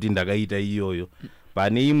 Ndini futi ndakaita iyoyo.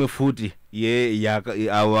 Pane imwe futi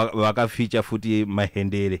wakafeature futi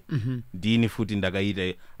Mahendere. Ndini futi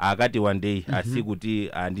ndakaita akati one day asi kuti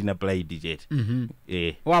andina pride jet.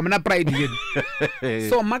 Muna pride jet.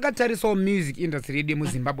 So makatarisawo music industry yedu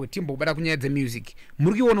muZimbabwe timbobada kunyaya dzemusic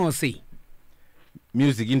muri kuionawo sei?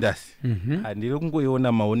 Music industry handiri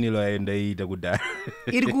kungoiona maonero aendaita kudhara.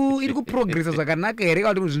 iri kuprogressa zvakanaka here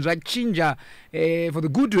kana kuti zvinhu zvachinja for the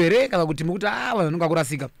good here kana kuti mukuti vanhu vanonga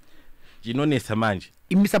kurasika? Chinonesa manje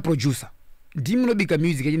imisa producer ndimi munobika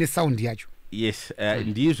music yachine sound yacho. Yes,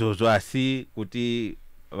 ndizvozvo asi kuti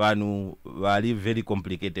vanhu vari very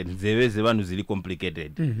complicated. Nzeve dzevanhu ziri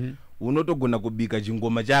complicated. Unotogona kubika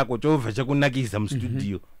chingoma chako chobva chakunakisa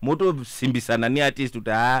mustudio motosimbisana neartist kuti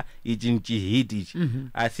ichi nchihit ichi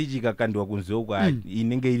asi chikakandwa kunze uko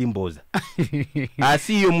inenge iri mboza.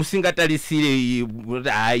 Asi iyo musingatarisire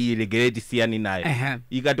kuti regerate siyani nayo.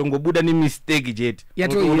 Ikatongobuda ni mistake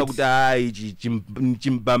chete unoona kuti ichi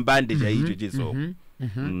chimbambande chaicho cheso.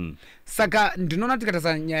 Saka ndinoona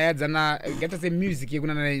tikatasa nyaya dzana gatase music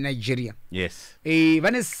yekuna Nigeria. Yes.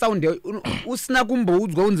 Vane sound usina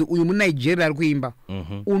kumboudzwa unzi uyu mu Nigeria ari kuimba.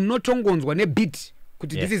 Unotongonzwa ne beat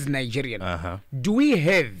kuti this is Nigerian. Do we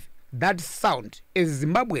have that sound as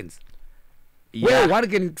Zimbabweans? Where one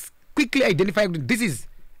can quickly identify this is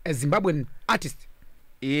a Zimbabwean artist.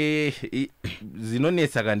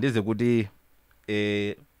 Zinonesa kandeze kuti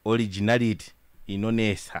originality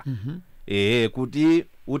inonesa. Kuti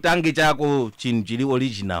utange chako chinhu chiri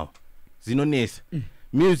original zinonesa.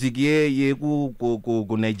 Music ye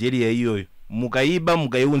ku Nigeria iyoyo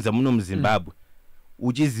mukaiunza muno mu Zimbabwe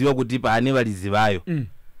uchiziva kuti paane valizivayo.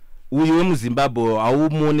 Uyu we mu Zimbabwe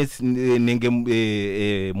aumuone nenge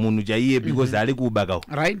munhu chaiye because ali kubaka.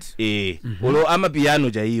 Right? Olo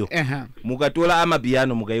amapiano chaiyo. Mukatola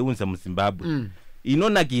amapiano mukaiunza mu Zimbabwe.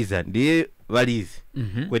 Inonakiza ndiye valizi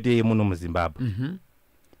kwete muno mu Zimbabwe.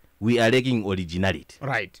 We are lacking originality.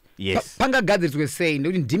 Right. Yes. Panga gadgets we say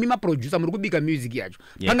ndikuti ndimi ma producer muri kubika music yacho.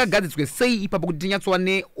 Panga gadgets we say ipapo kuti tinyatswa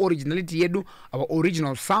ne originality yedu, our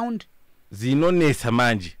original sound. Zinonesa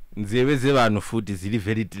manje nzeve zevanhu futi zili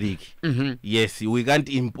very tricky. Yes, we can't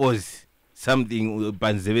impose something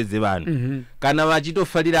panzeve zevanhu. Kana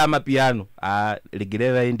vachitofalira amapiano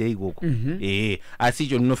legere vaende ikoko. Asi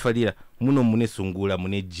icho ndinofalira muno mune sungula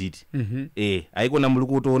mune jiti. Haikona muri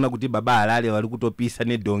kutoona kuti baba alale vari kutopisa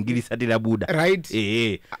nedongi risati rabuda. Right.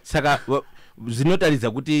 Saka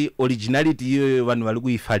zinotariza kuti originality iyoyo vanhu vari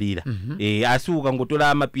kuifalira. Asi ukangotora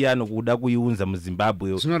amapiano kuda kuiunza mu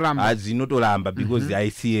Zimbabwe zinotoramba because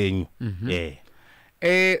haisi yenyu.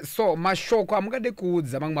 So mashoko amungade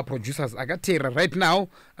kuudza mamwe ma producers akatera right now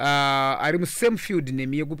ari mu same field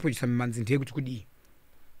nemi yekuproducer mimanzi ndiye kuti kudi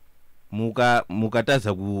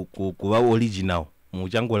mukataza kuva original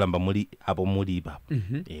muchangolamba muri apo muri ipapo.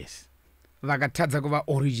 Yes. Vakatadza kuva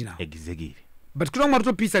original. Exactly. But kuna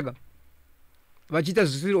marutopisa ka vachita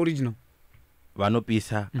zvisiri original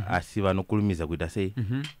vanopisa asi vanokulumiza kuita sei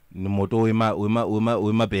ni moto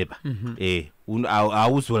wema pepa.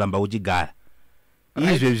 Auzolamba uchigara.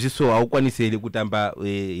 Izve zviso haukwanisiri kutamba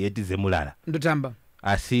yeti zemulala. Ndotamba.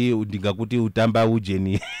 Asi ndingakuti utamba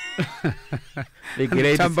ujeni.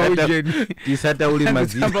 Tamba ujeni. Tisata uli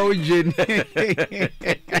mazina. Tamba ujeni.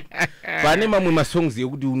 Pane mamwe masongs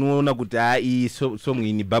yekuti unoona kuti iyi song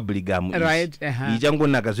ini bubblegum. Right.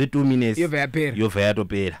 Ichangonaka zve 2 minutes. Yobva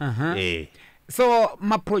yatopera. So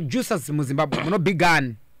ma producers mu Zimbabwe muno big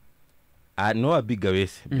gun. No a bigger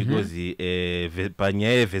ways because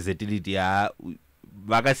panyaya versatility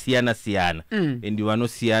vakasiyana siyana and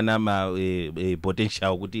vanosiyana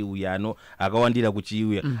potential kuti uyu akawandira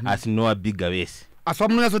kuchiuya asi no a bigger ways. Aswa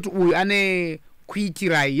munonyaso kuti uyu ane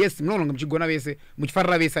kuitirai. Yes, munonga muchigona vese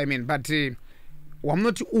muchifarira vese I mean, but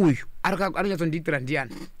wamunoti uyu anonyatsondiitira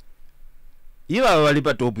ndiani? Ivavo vari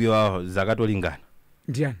patopu ivavo zakatolingana.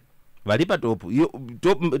 Ndiani? Vari patopu.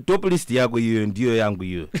 Top list yako iyo ndiyo yangu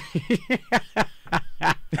iyo.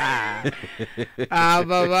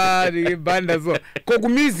 Baba banda so koku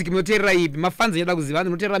music munoterera ipi? Mafans yada kuziva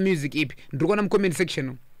munoterera music ipi? Ndikuona mu comment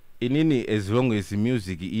section. Inini as long as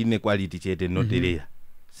music ine quality chete noterera.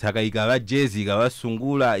 Saka ikava jazz, ikava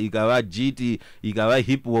sungula, ikava jiti, ikava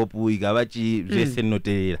hip hop, ikava zvese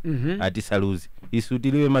noterera. Ati saluzi.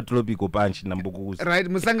 Isutiliwe matropical punch na mbukuzi. Right,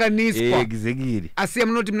 musanganiswa. Exactly. Asi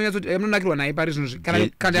munoti munonakirwa naye pari zvino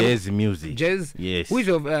kana jazz music. Jazz. Yes. Who is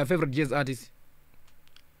your favorite jazz artist?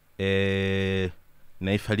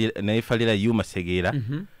 Naifalira Yuma Segera.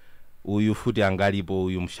 Uyu futi angalipo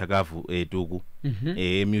uyu mshakavu tuku.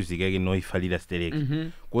 Music yake noifalira stereki.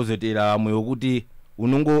 Kozotera amwe okuti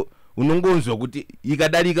unongonzwa kuti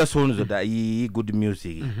ikadalika sonzo da iyi good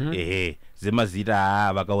music.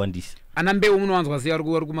 Zemazita vakawandisa. Ana mbeu munowanzwa ziya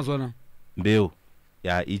uri kumazwana? Mbeu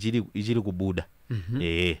ya ichiri kubuda.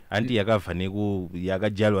 Anti yakabva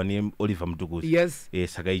yakajalwa ne Oliver Mtukuzi. Yes.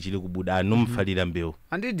 Saka ichiri kubuda anomfalira mbeu.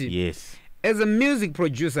 Andidi? Yes. As a music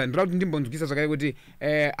producer, ndimbonzukisa zvakare kuti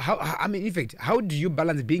I mean, in fact, how do you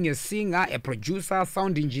balance being a singer, a producer,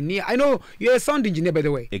 sound engineer? I know you're a sound engineer, by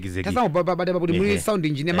the way. Exactly. Tasa baba kuti muri sound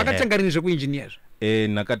engineer. Makatanga rini zvekuengineer?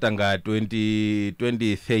 Nakatanga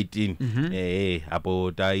 2013.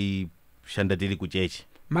 Apo taishanda tiri kuchechi.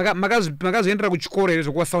 Makazoendera kuchikoro here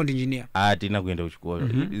zvokuva sound engineer? Hatina kuenda kuchikoro.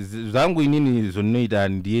 Zvangu inini zvondinoita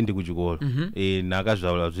ndiende kuchikoro.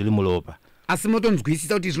 Nakazvaura zviri muropa. Asi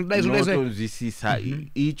motonzwisisa kuti zvinodai motonzwisisa.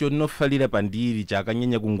 Icho ndinofalira pandiri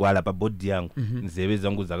chakanyanya kungwara pabhodhi yangu. Nzeve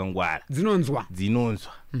dzangu dzakangwara. Dzinonzwa.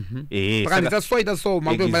 Pakandisa so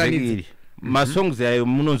makutombalanidza. ma songs ayo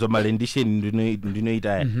munonzo malendishen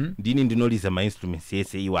ndinoita ndini ndinoliza ma instruments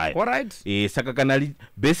yese iwayo alright saka kana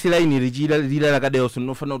baseline lila lakadeo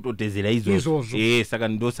unofana kutotezera izo saka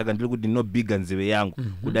ndili kuti no bigger nzewe yangu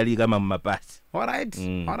kudalika mapasi alright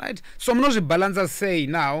alright so munozvibalansa say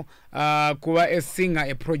now kuva a singer,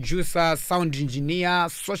 a producer, sound engineer,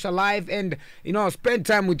 social life, and spend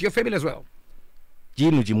time with your family as well.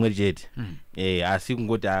 Chinu chimwe chete asi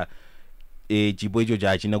kungoti chipo icho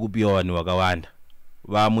chachina kupiwa vanhu vakawanda,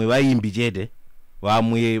 vamwe vaimbi chete,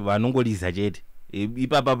 vamwe vanongoliza chete.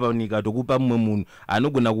 Ipapa panika tokupa mumwe munhu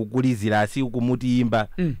anogona kukulizira asi kumuti imba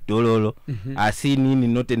dololo asi nini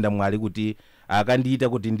notenda Mwari kuti akandiita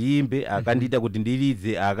kuti ndiimbe, akandiita kuti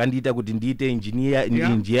ndilidze, akandiita kuti ndiite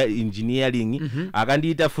engineering,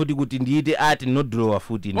 akandiita futi kuti ndiite art no drawer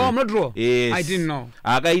futi no. Oh, no drawer. Yes. I didn't know.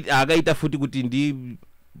 Akaita futi kuti ndi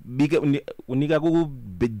unika ku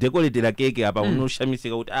decoratera keke apa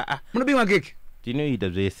unoshamisika kuti munobika keke tinoita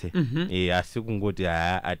zvese asi kungoti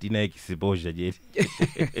atina exposure chete.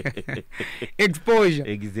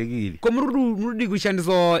 Exposure exactly. Ko murudi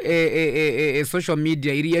kushandisa social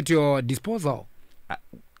media iri at your disposal.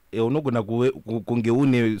 Unogona kunge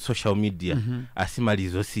une social media asi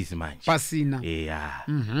malizo sisi manje pasina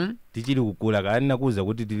tichiri kukula kana kuza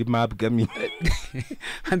kuti tiri ma upcoming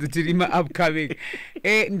hanzi tiri ma upcoming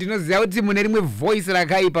ndinoziva kuti mune rimwe voice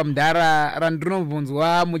rakaipa mudhara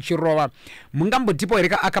randinovhunzwa muchirova, mungambotipo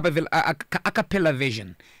here acapella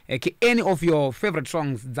version any of your favorite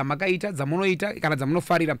songs dzamakaita dzamunoita kana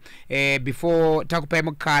dzamunofarira before takupai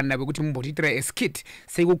mukana wekuti mumbotiitira a skit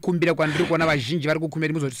sekukumbira kwandiri kuona vazhinji vari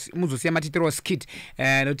kukumbira muzosiya matitiro skit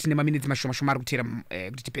nokuti nemaminitsi mashoma ari kutera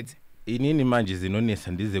kuti tipedze. Inini manje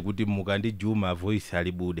zinonesa ndize kuti mukandijuma voice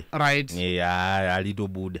alibude right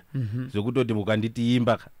alitobuda zokutoti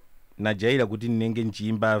mukanditiimba najaira kuti ninenge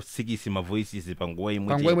nchiimba 6 ma voices panguwa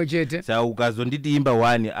imwe chete sa ukazonditiimba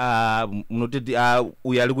 1 munototi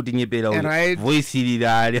uya ali kuti nyepera voice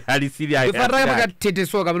ali serious ifaraka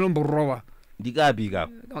makatetesoka munomborova ndikapika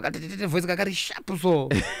makatete voice kakari sharp so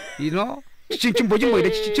chimbo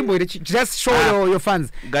just show your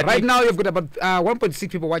fans right now. You've got about 1.6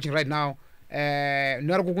 people watching right now,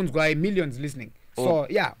 nari kukunzwa millions listening. So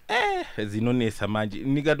yeah zinonesa manje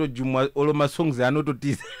nikatojumwa all my songs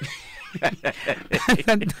anototiza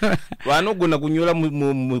vanogona kunyora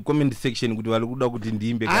mu comment section kuti vari kuda kuti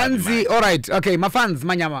ndiimbe hanzi. Alright, okay, mafans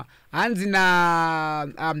manyama hanzi na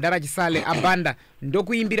mdara Chisale abanda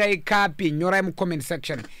ndokuimbirai kapi, nyorai mu comment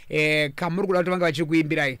section kamuri kuda kuti vanga vachiri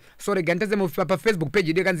kuimbirai. So reganteze pa Facebook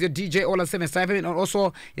page yekanziyo DJ Ola 77 and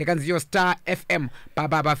also yekanziyo Star FM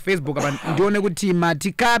pa Facebook apa ndione kuti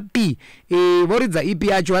mati kapi voridza ipi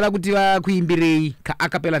yacho vala kuti vakuimbirei ka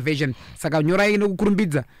acapella version, saka nyorai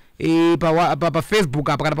nokukurumbidza pa Facebook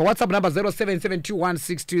apa kana pa WhatsApp number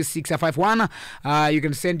 0772162651. You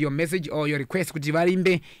can send your message or your request kuti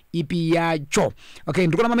varimbe ipi yacho. Okay,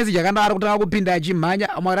 ndikona ma message akandara kuti akupinda achimhanya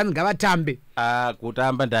amaranzi ngavatambe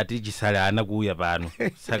kutamba ndati Chisale ana kuuya pano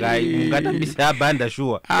saka ungatambisa abanda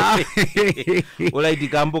sure olaiti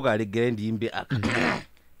kambo kalegere ndiimbe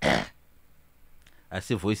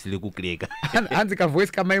asi voice likukleka hanzi ka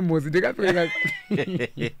voice kama emozi ndikapeka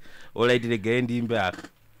olaiti legere ndiimbe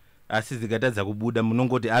asi zikatadza kubuda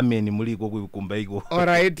munongoti amen muliko kukumba iko.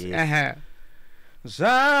 Alright.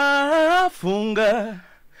 Zvafunga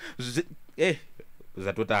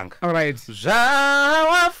zatotanga. Alright.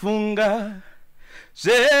 Zvafunga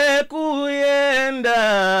zvekuyenda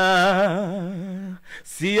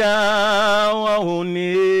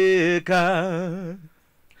siyawaoneka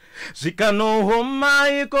zvikanohoma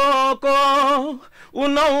ikoko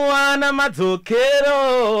unowana madzokero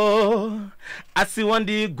asi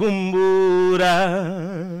wandigumbura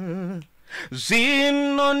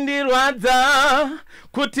zvinondirwadza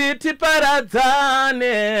kuti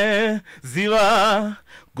tiparadzane ziva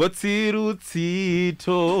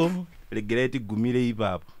gotsirutsito regerai tigumire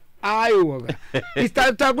ipapo. Aiwa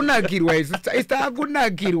takunakirwa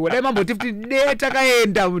takunakirwa dai mamboti kuti de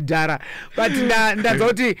takaenda mudhara but ndanza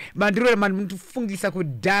kuti mandiro mandifungisa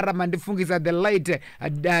kudhara mandifungisa the light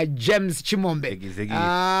James Chimombe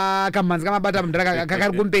kamanzi kamabata mudhara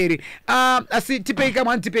kakari kumberi asi tipei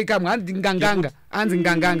kamwe hanzi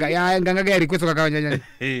nganganga ya nganganga yari kweso kakanyanya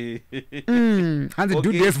hanzi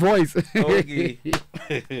do this voice. Okay.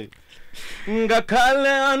 Ngakhale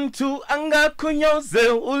antu angakunyoze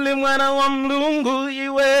uli mwana wa Mlungu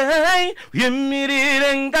iwe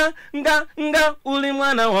yimirire nga uli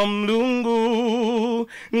mwana wa Mlungu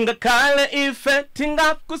ngakhale ife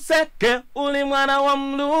tingakuseke uli mwana wa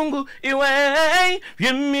Mlungu iwe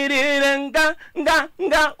yimirire nga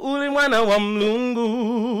uli mwana wa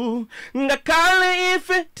Mlungu ngakhale ngakale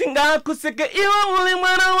ife tingakuseke iwe uli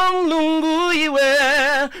mwana wa Mulungu iwe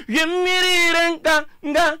yemirire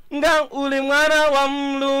nga uli mwana wa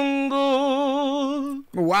Mulungu.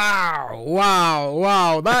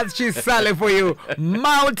 Wow, that's Chisale for you.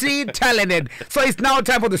 Multi-talented. So it's now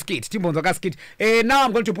time for the skit. Timbonzoka skit. Now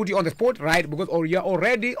I'm going to put you on the spot, right? Because you're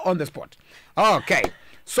already on the spot. Okay.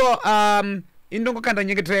 So, indongo kanda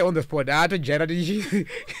Nyenge try on the spot. I have to generate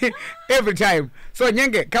every time. So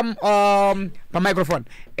Nyenge, come pa microphone.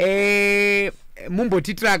 Mumbo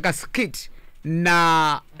titraka skit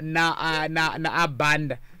na a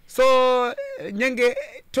band. So Nyenge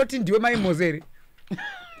toti ndiwe mai mozeri.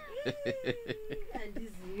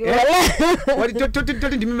 What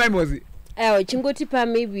toti ndiwe mai mozi? Chingoti pa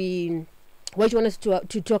maybe what you want us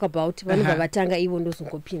to talk about when vavatanga ivo ndo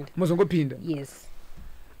songopinda. Mozongopinda. Yes.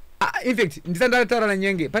 In fact, ndisanda taura na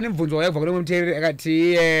Nyenge pane mvunzo wakabva kune muteveri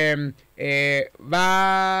akati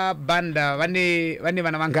va banda vane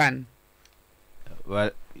vana vangani?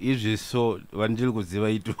 Izvi so vandiri kuziva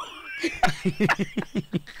itu.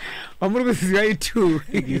 Vamuri kuziva itu.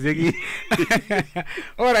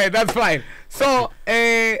 All right, that's fine. So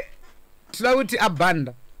toda kuti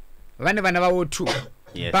abanda vane vana vavo 2.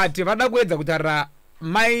 Yes. But vada kuedza kutarira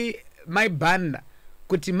my banda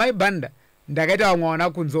kuti my banda ndakaita vamwe vana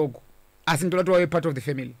kunzoko asi ndolatowa part of the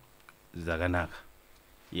family. Zakanaka.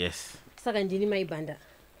 Yes. Saka ndini maibanda.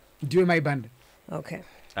 Ndiwe my banda. Okay.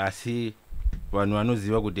 Asi vanhu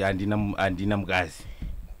vanoziva kuti andina mukazi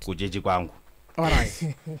kuchechi kwangu. All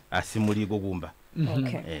right. Asi muriko kumba.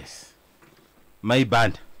 Okay. Yes.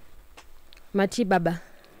 Maibanda. Mati baba.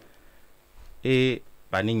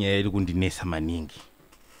 Pane nyaya iri kundinesa maningi.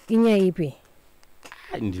 Inyaya ipi?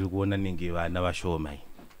 Ndiri kuona ninge vana vashoma.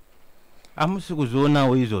 Amusi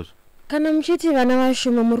kuzoonawo izvozvo. Kana muchiti vana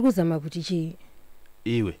vashoma muri kuzama kuti chii?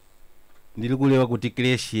 Iwe ndiri kureva kuti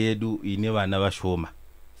creche yedu ine vana vashoma.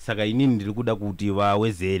 Saka inini ndiri kuda kuti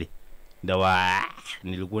vawezere.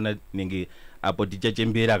 Ndiri kuona ninge apo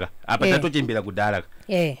tichachembera apa tatochembera kudhara.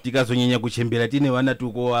 Tikazonyenya kuchembera tine vana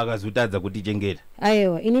tuko akazotadza kutichengeta.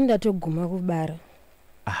 Aiwa, ini ndatoguma kubara.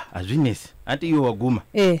 Hazvinesi. Ati iwe waguma.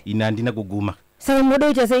 Ine handina kuguma. Saka moda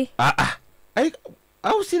uita sei?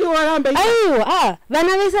 Ausiri waramba. Aiwa,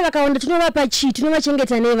 vana vese vakawanda tinovapa chii,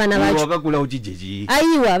 tinovachengeta nei vana vacho. Wakakula uchijeji.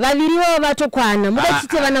 Aiwa, vaviri vavo vatokwana. Muda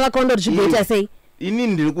chite vana vakaunda kuti zvigoita sei? Ini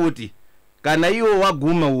ndiri kuti kana iwo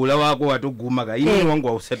waguma ula wako watoguma ka ini wangu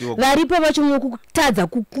ausati wako. Varipo vacho mukutadza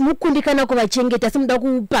mukundikana kuvachengeta simuda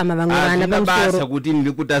kupama vamwe vana pamusoro. Basa kuti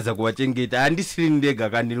ndiri kutadza kuvachengeta handisiri ndega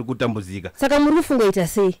kana ndiri kutambuzika. Saka muri kufungoita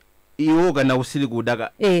sei? Iwo kana usiri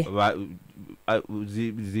kudaka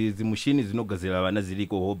zimushini zinogadzira vana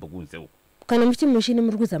ziriko hobha kunze uko. Kana muchiti mushini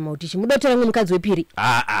muri kuzama kuti muda kutaura mukadzi wepiri.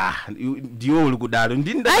 Ndiwo uri kudaro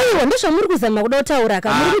ndinda. Aiwa ndizvo muri kuzama kuda kutaura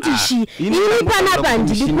ka muri kuti shi ini panapa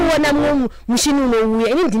ndiri kuona mumwe mushini unouya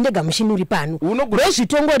ini ndindega mushini uri pano.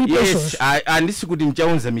 Ndozvitongo ripo izvozvo. Handisi kuti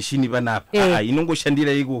ndichaunza mishini panapa.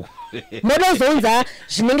 Inongoshandira ikoko. Modozounza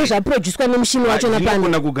zvinenge zvaproduced nemushini wacho napano.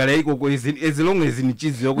 Ndinogona kugara ikoko as long as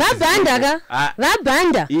nichiziva kuti. Vabhanda ka?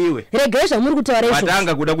 Vabhanda. Iwe. Regai zvamuri kutaura izvo.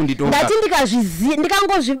 Patanga kuda kunditonga. Ndati ndikazviziva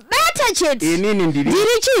ndikangozvibata chete. Inini ndiri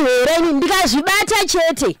chihera ini ndikazvibata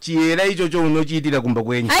chete. Chihera ichocho unochiitira kumba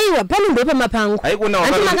kwenyu. Aiwa pane ndope mapango. Haikona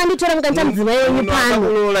wakati makanditora mukanita mudzimai wenyu pano.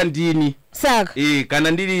 Unokulola ndini. Saka.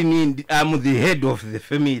 Kana ndiri ini I'm the head of the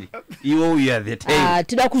family. Iwo you are the tail.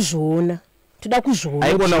 Tida kuzviona.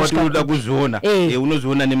 Haikona wati unoda kuzviona.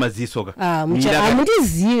 Unoziona nemaziso ka.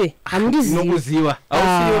 Hamundizive. Nokuziva.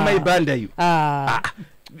 Ausiriwe maibanda iyo.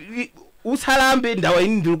 Usarambe ndawa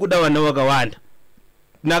ini ndiri kuda vana vakawanda.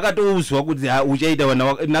 Nakatouzwa kuti uchaita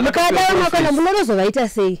vana nakadamakana munozovaita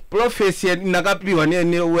sei? Professor nakapiwa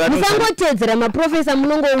musangotedzera maprofesa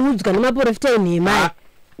munongoudzwa nemaprofita enhema.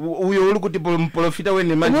 Uyo uri kuti muprofita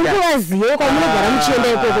wenhema mukuvazive kwamunogara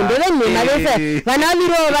muchienda ikoko ndevenhema vese vana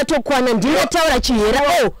vavirivo vatokwana ndingataura chihera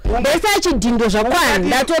vese achidhindo zvakwana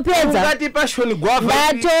ndatopedza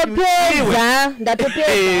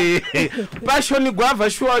passion guava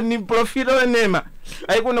sure ni profita wenhema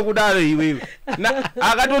aikona kudaro iwewe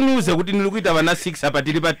akatoniuza kuti ndiri kuita vana 6 apa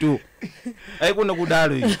tiri pa2 aikona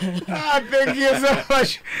kudaro iwe. Thank you so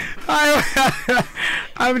much.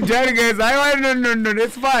 I'm telling guys, no,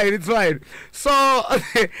 it's fine. So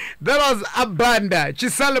that was Abanda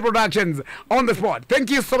Chisale Productions on the spot.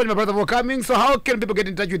 Thank you so much, my brother, for coming. So how can people get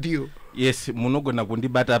in touch with you? Yes, munogona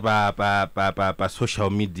kundibata pa social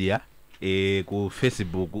media ku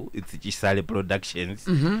Facebook it's Chisale Productions.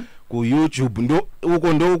 Ku YouTube ndo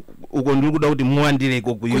uko ndikuda kuti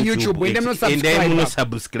muwandireko ku YouTube ende muno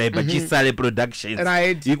subscribe Chisale Productions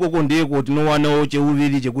iko ndiko tinowana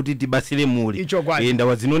cheuviri chekuti tibasire muli enda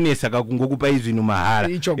wazinonesa kakungokupa izvinu mahala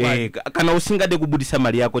kana usingade kubudisa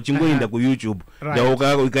mali yako chingoenda ku YouTube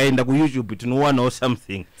ndaoka ukaenda ku YouTube tinowana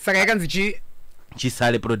something saka yakanzi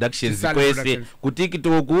Chisale Productions kwese ku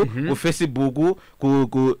TikTok ku Facebook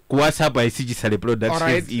ku WhatsApp isi Chisale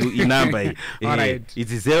Productions inamba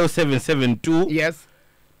it's 0772 yes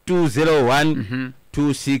 201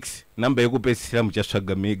 26 namba yekupesira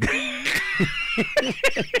muchaswaga mega.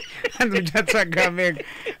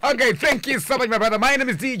 Okay, thank you so much, my brother. My name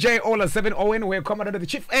is DJ Ola 7 Owen. We're coming under the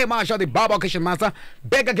Chief Air Marshal, the Baba Occasion Master.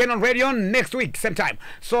 Back again on radio next week, same time.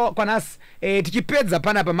 So, kwa nas, tikipedza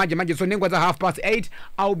pana pa maji. So, nengwaza 8:30.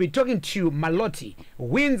 I'll be talking to Maloti,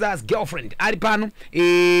 Windsor's girlfriend. Aripano,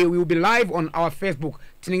 we will be live on our Facebook.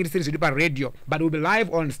 Radio, but we'll be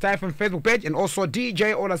live on Stephen Facebook page and also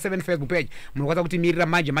DJ Ola 7 Facebook page. Mulokwaza kuti mirira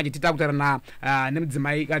maji titakutara na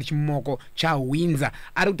nemdzimai kali chimoko cha Windsor.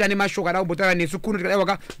 Arikutani mashoka dawo botara nesu kuno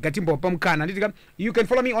tikadawaka gatimbo pamkana. Nditika you can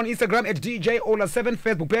follow me on Instagram at DJ Ola 7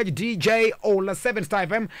 Facebook page DJ Ola 7 Star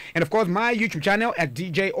FM and of course my YouTube channel at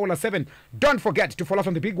DJ Ola 7. Don't forget to follow us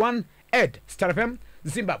on the big one at Star FM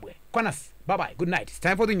Zimbabwe. Kwanas, bye bye. Good night. It's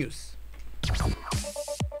time for the news.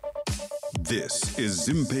 This is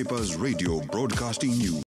Zim Papers Radio Broadcasting News.